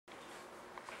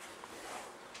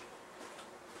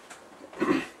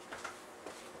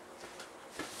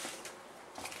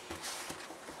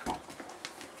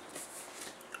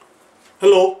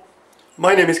Hello,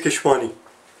 my name is Keshwani.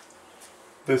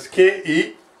 This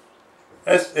Keshwani,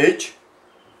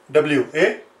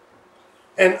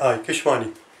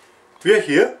 Keshwani. We are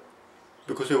here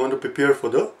because we want to prepare for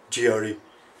the GRE.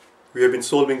 We have been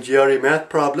solving GRE math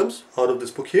problems out of this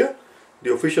book here,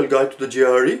 the official guide to the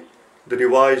GRE, the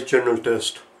revised general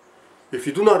test. If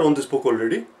you do not own this book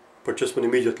already, purchase one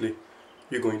immediately.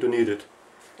 You're going to need it.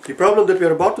 The problem that we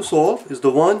are about to solve is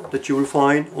the one that you will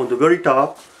find on the very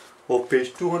top of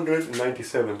page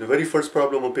 297. The very first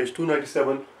problem on page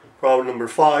 297, problem number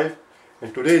 5,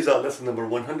 and today is our lesson number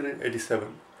 187.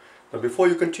 Now before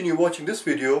you continue watching this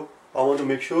video, I want to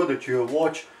make sure that you have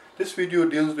watched this video.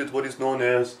 Deals with what is known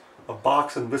as a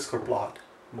box and whisker plot.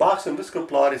 Box and whisker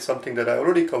plot is something that I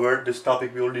already covered. This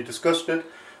topic we already discussed it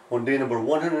on day number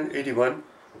 181.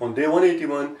 On day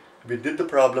 181 we did the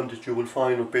problem that you will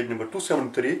find on page number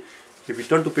 273. If we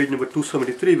turn to page number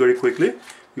 273 very quickly,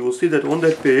 you will see that on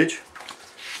that page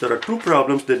there are two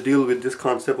problems that deal with this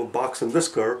concept of box and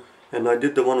whisker, and I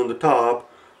did the one on the top,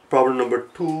 problem number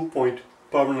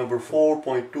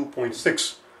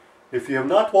 4.2.6. If you have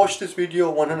not watched this video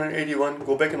 181,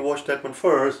 go back and watch that one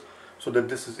first so that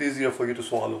this is easier for you to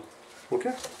swallow.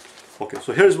 Okay,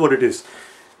 so here's what it is.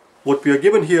 What we are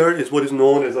given here is what is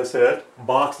known, as I said,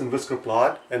 box and whisker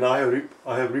plot, and I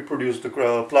have reproduced the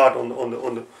plot on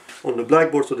the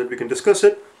blackboard so that we can discuss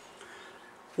it.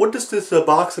 What does this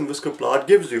box and whisker plot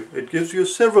gives you? It gives you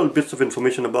several bits of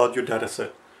information about your data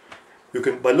set. You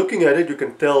can, by looking at it, you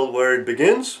can tell where it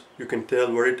begins, you can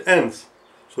tell where it ends.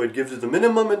 So it gives you the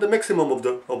minimum and the maximum of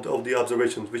the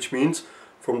observations, which means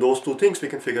from those two things we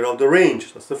can figure out the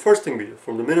range. That's the first thing we do.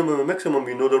 From the minimum and maximum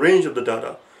we know the range of the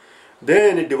data.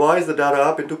 Then it divides the data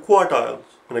up into quartiles.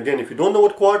 And again, if you don't know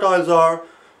what quartiles are,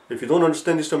 if you don't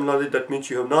understand this terminology, that means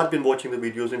you have not been watching the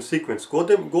videos in sequence. Go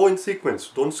in sequence,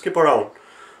 don't skip around.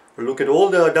 Look at all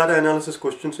the data analysis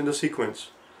questions in the sequence.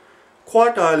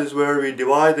 Quartile is where we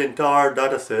divide the entire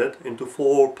data set into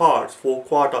four parts, four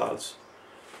quartiles.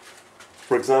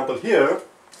 For example here,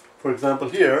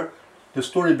 the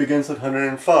story begins at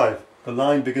 105. The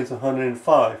line begins at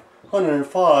 105.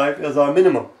 105 is our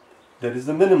minimum. That is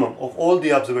the minimum of all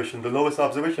the observations. The lowest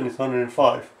observation is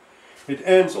 105. It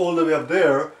ends all the way up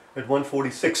there at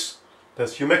 146.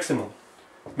 That's your maximum.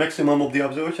 Maximum of the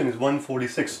observation is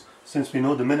 146. Since we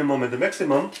know the minimum and the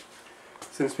maximum,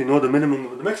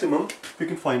 we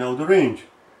can find out the range,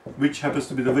 which happens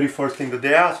to be the very first thing that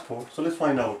they ask for. So let's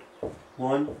find out.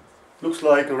 Looks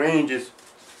like a range is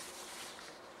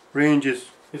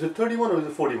it 31 or is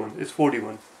it 41? It's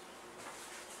 41.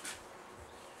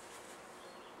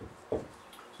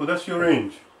 So that's your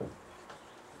range,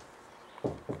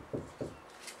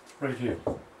 right here.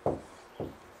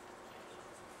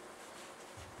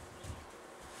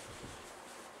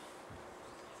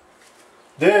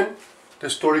 Then the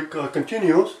story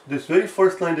continues. This very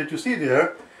first line that you see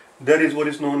there, that is what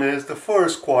is known as the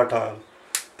first quartile.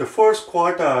 The first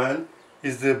quartile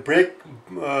is the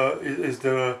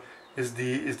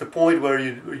the point where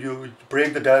you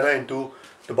break the data into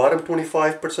the bottom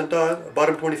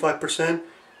 25%,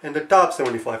 and the top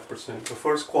 75%. The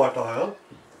first quartile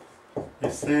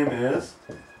is same as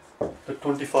the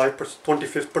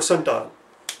 25th percentile,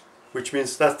 which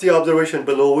means that's the observation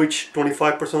below which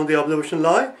 25% of the observation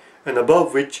lie, and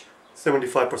above which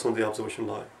 75% of the observation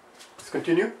lie. Let's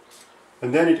continue.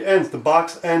 And then it ends, the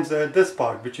box ends at this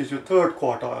part, which is your third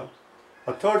quartile.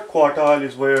 A third quartile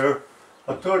is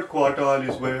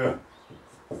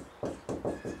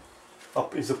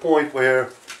the point where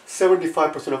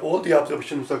 75% of all the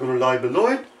observations are going to lie below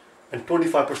it, and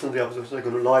 25% of the observations are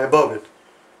going to lie above it.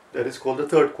 That is called the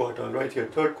third quartile, right here.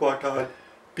 Third quartile,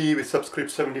 P with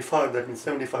subscript 75, that means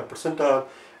 75 percentile,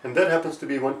 and that happens to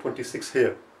be 126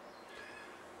 here.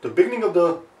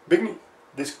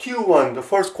 This Q1, the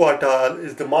first quartile,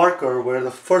 is the marker where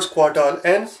the first quartile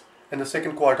ends and the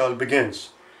second quartile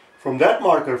begins. From that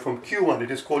marker, from Q1,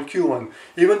 it is called Q1.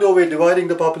 Even though we're dividing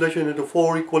the population into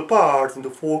four equal parts, into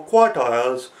four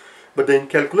quartiles, but in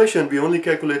calculation we only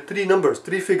calculate three numbers,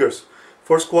 three figures.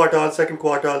 First quartile, second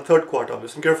quartile, third quartile.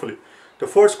 Listen carefully. The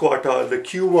first quartile, the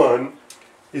Q1,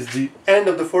 is the end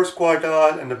of the first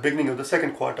quartile and the beginning of the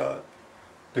second quartile.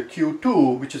 The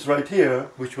Q2, which is right here,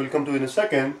 which we'll come to in a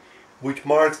second, which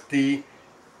marks the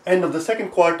end of the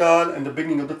second quartile and the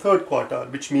beginning of the third quartile,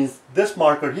 which means this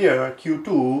marker here,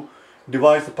 Q2,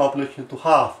 divides the population into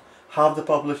half. Half the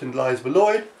population lies below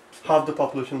it, half the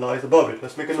population lies above it.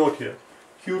 Let's make a note here.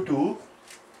 Q2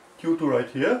 right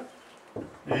here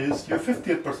is your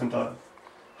 50th percentile.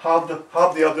 Half the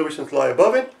observations lie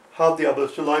above it, half the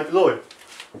observations lie below it.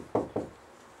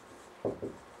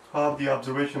 Half the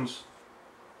observations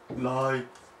lie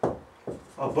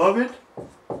above it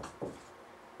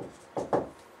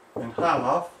and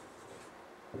half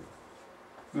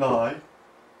lie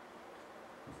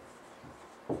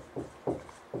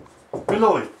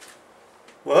below it.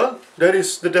 Well, that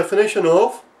is the definition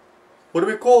of, what do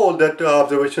we call that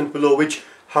observation below which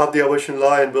half the observation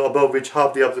lie and above which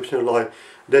half the observation lie?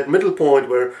 That middle point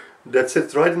where that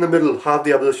sits right in the middle, half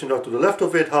the observation are to the left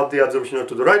of it, half the observation are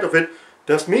to the right of it,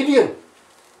 that's median.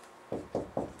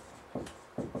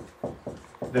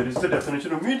 That is the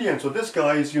definition of median. So this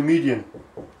guy is your median.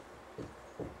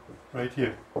 Right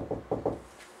here.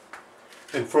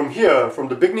 And from here, from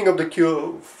the beginning of the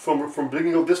from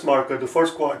beginning of this marker, the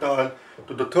first quartile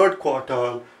to the third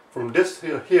quartile, from this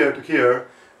here to here,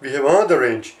 we have another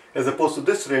range, as opposed to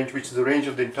this range, which is the range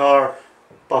of the entire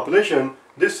population.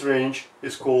 This range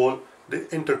is called the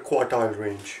interquartile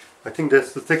range. I think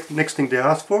that's the next thing they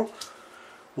ask for.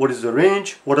 What is the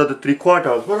range? What are the three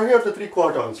quartiles? Well, here are the three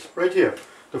quartiles, right here.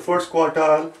 The first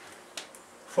quartile,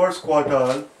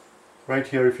 right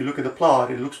here, if you look at the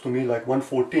plot, it looks to me like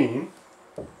 114.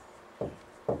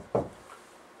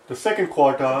 The second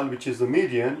quartile, which is the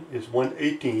median, is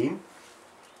 118.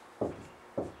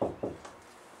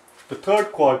 The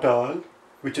third quartile,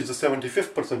 which is the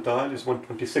 75th percentile, is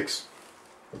 126.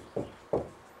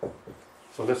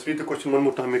 So let's read the question one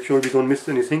more time, make sure we don't miss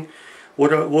anything.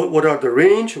 What are the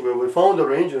range? Well, we found the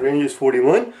range is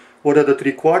 41. What are the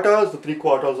three quartiles? The three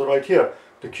quartiles are right here.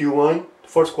 The Q1, the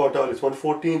first quartile is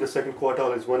 114, the second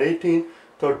quartile is 118,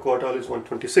 third quartile is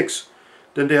 126.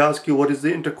 Then they ask you what is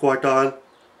the interquartile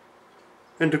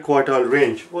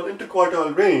range. Well,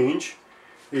 interquartile range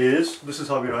is, this is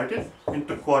how we write it,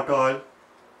 interquartile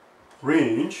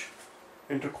range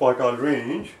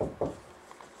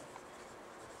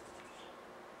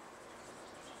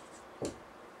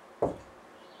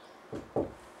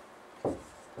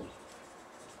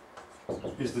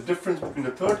is the difference between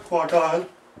the third quartile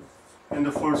and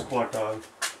the first quartile.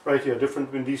 Right here, difference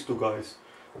between these two guys.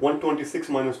 126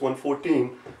 minus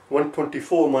 114,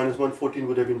 124 minus 114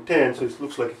 would have been 10, so it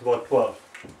looks like it's about 12.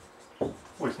 Oh,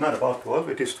 it's not about 12,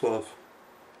 it is 12.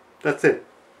 That's it.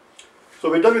 So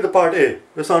we're done with the part A.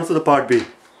 Let's answer the part B.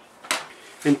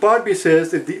 In part B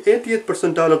says, if the 80th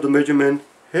percentile of the measurement,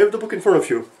 have the book in front of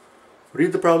you,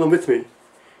 read the problem with me.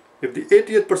 If the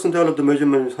 80th percentile of the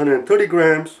measurement is 130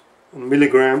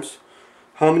 milligrams,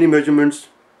 how many measurements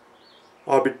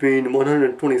are between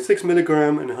 126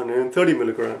 milligram and 130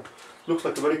 milligram? Looks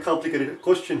like a very complicated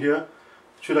question here.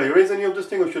 Should I erase any of this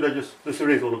thing, or should I just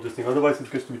erase all of this thing? Otherwise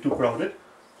it gets to be too crowded.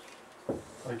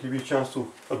 I give you a chance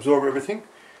to absorb everything,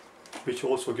 which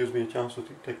also gives me a chance to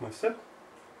take my sip.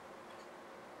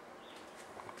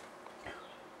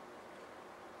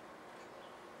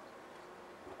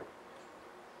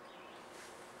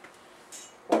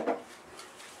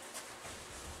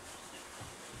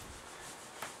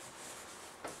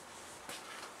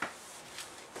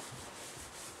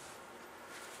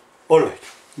 Alright,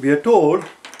 we are told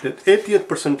that 80th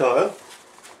percentile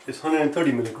is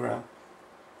 130 milligram.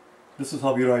 This is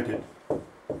how we write it.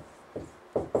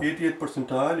 80th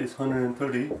percentile is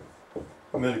 130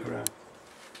 milligram.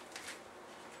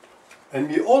 And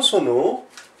we also know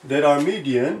that our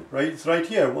median, right, it's right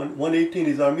here, 118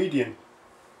 is our median.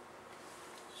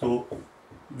 So,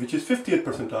 which is 50th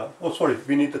percentile. Oh, sorry,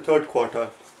 we need the third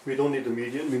quartile. We don't need the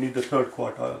median, we need the third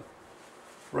quartile.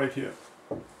 Right here.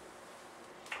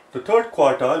 The third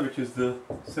quartile, which is the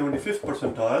 75th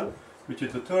percentile, which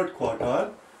is the third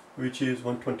quartile, which is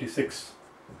 126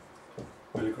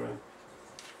 milligram.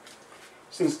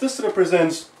 Since this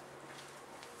represents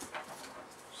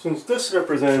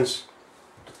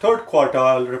the third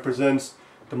quartile represents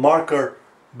the marker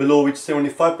below which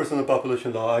 75% of the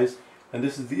population lies, and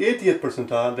this is the 80th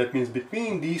percentile, that means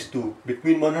between these two,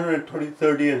 between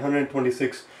 130 and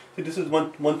 126, see this is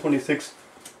 126.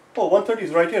 Oh, 130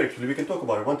 is right here actually, we can talk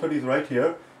about it. 130 is right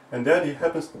here, and then it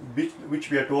happens, which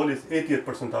we are told is 80th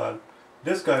percentile.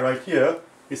 This guy right here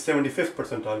is 75th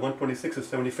percentile, 126 is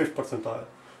 75th percentile.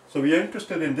 So we are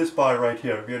interested in this part right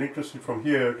here, we are interested from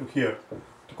here to here.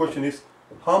 The question is,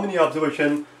 how many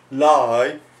observations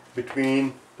lie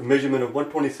between the measurement of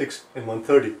 126 and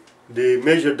 130? They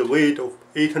measured the weight of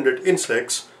 800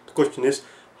 insects. The question is,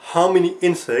 how many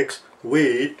insects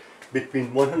weighed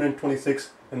between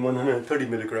 126 and 130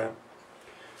 milligram?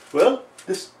 Well,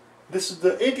 this is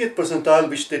the 80th percentile,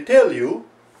 which they tell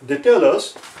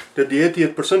us that the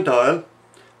 80th percentile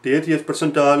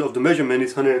of the measurement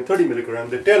is 130 milligram.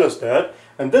 They tell us that,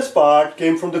 and this part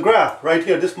came from the graph. Right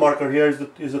here, this marker here is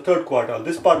the third quartile.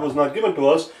 This part was not given to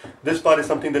us. This part is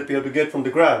something that we have to get from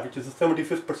the graph, which is the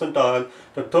 75th percentile.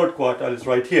 The third quartile is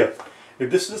right here. If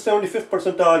this is the 75th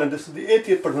percentile and this is the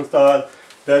 80th percentile,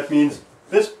 That means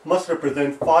this must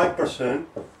represent 5%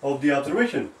 of the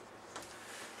observation.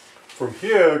 From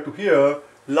here to here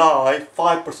lie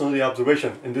 5% of the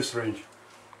observation in this range.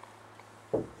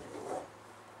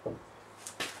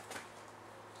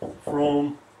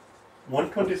 From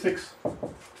 126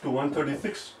 to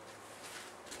 136,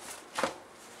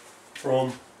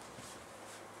 from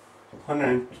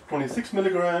 126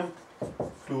 milligram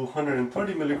to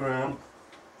 130 milligram,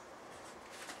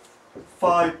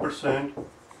 5%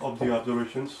 of the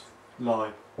observations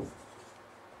lie.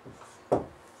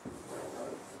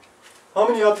 How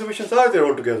many observations are there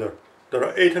altogether? There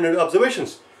are 800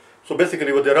 observations. So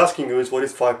basically what they're asking you is, what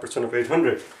is 5% of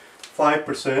 800?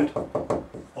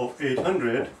 5% of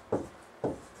 800,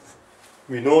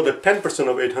 we know that 10%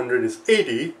 of 800 is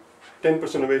 80.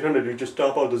 10% of 800, you just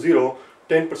top out the 0.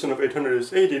 10% of 800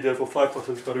 is 80, therefore 5%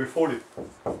 is got to be 40.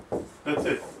 That's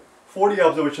it. 40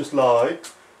 observations lie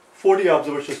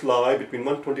between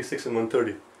 126 and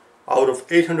 130. Out of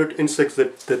 800 insects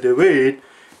that they weighed,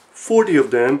 40 of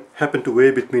them happen to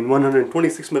weigh between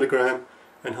 126 milligram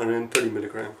and 130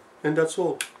 milligram. And that's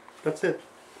all. That's it.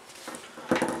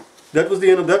 That was the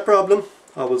end of that problem.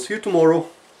 I will see you tomorrow,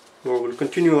 where we'll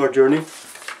continue our journey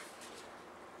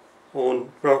on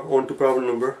to problem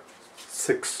number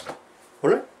 6.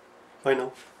 Alright? Bye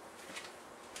now.